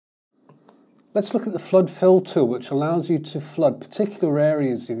Let's look at the Flood Fill tool, which allows you to flood particular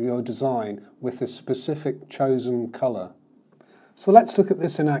areas of your design with a specific chosen colour. So let's look at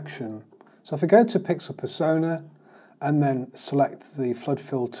this in action. So if I go to Pixel Persona and then select the Flood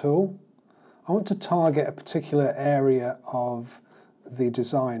Fill tool, I want to target a particular area of the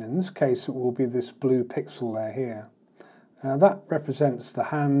design. In this case, it will be this blue pixel layer here. Now that represents the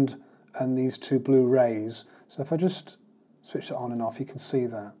hand and these two blue rays. So if I just switch it on and off, you can see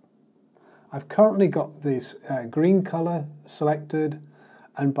that. I've currently got this green colour selected,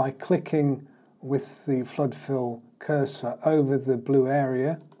 and by clicking with the Flood Fill cursor over the blue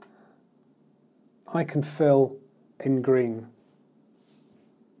area, I can fill in green.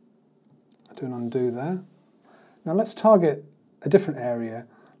 I do an undo there. Now let's target a different area.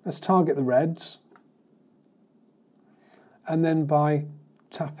 Let's target the reds, and then by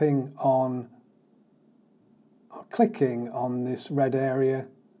tapping on or clicking on this red area,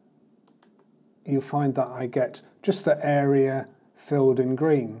 you'll find that I get just the area filled in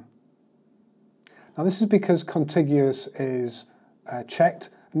green. Now this is because contiguous is checked.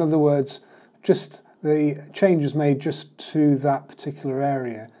 In other words, just the changes made just to that particular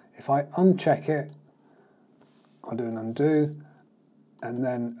area. If I uncheck it, I'll do an undo and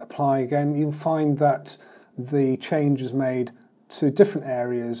then apply again, you'll find that the change is made to different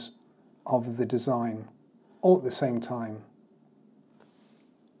areas of the design all at the same time.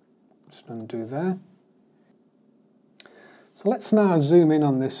 Just undo there. So let's now zoom in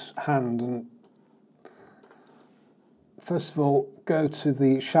on this hand, and first of all go to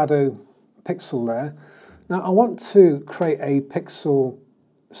the shadow pixel there. Now I want to create a pixel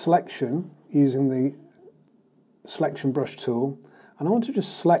selection using the selection brush tool, and I want to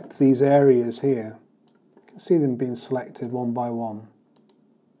just select these areas here. You can see them being selected one by one.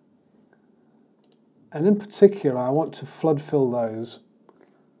 And in particular I want to flood fill those.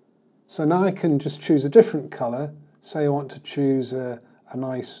 So now I can just choose a different colour. Say I want to choose a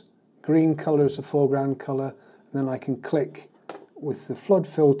nice green colour as the foreground colour, and then I can click with the Flood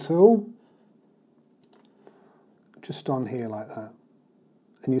Fill tool just on here like that.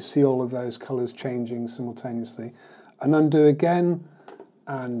 And you see all of those colours changing simultaneously. An undo again,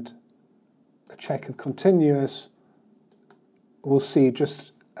 and a check of continuous, we'll see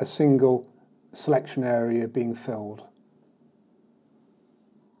just a single selection area being filled.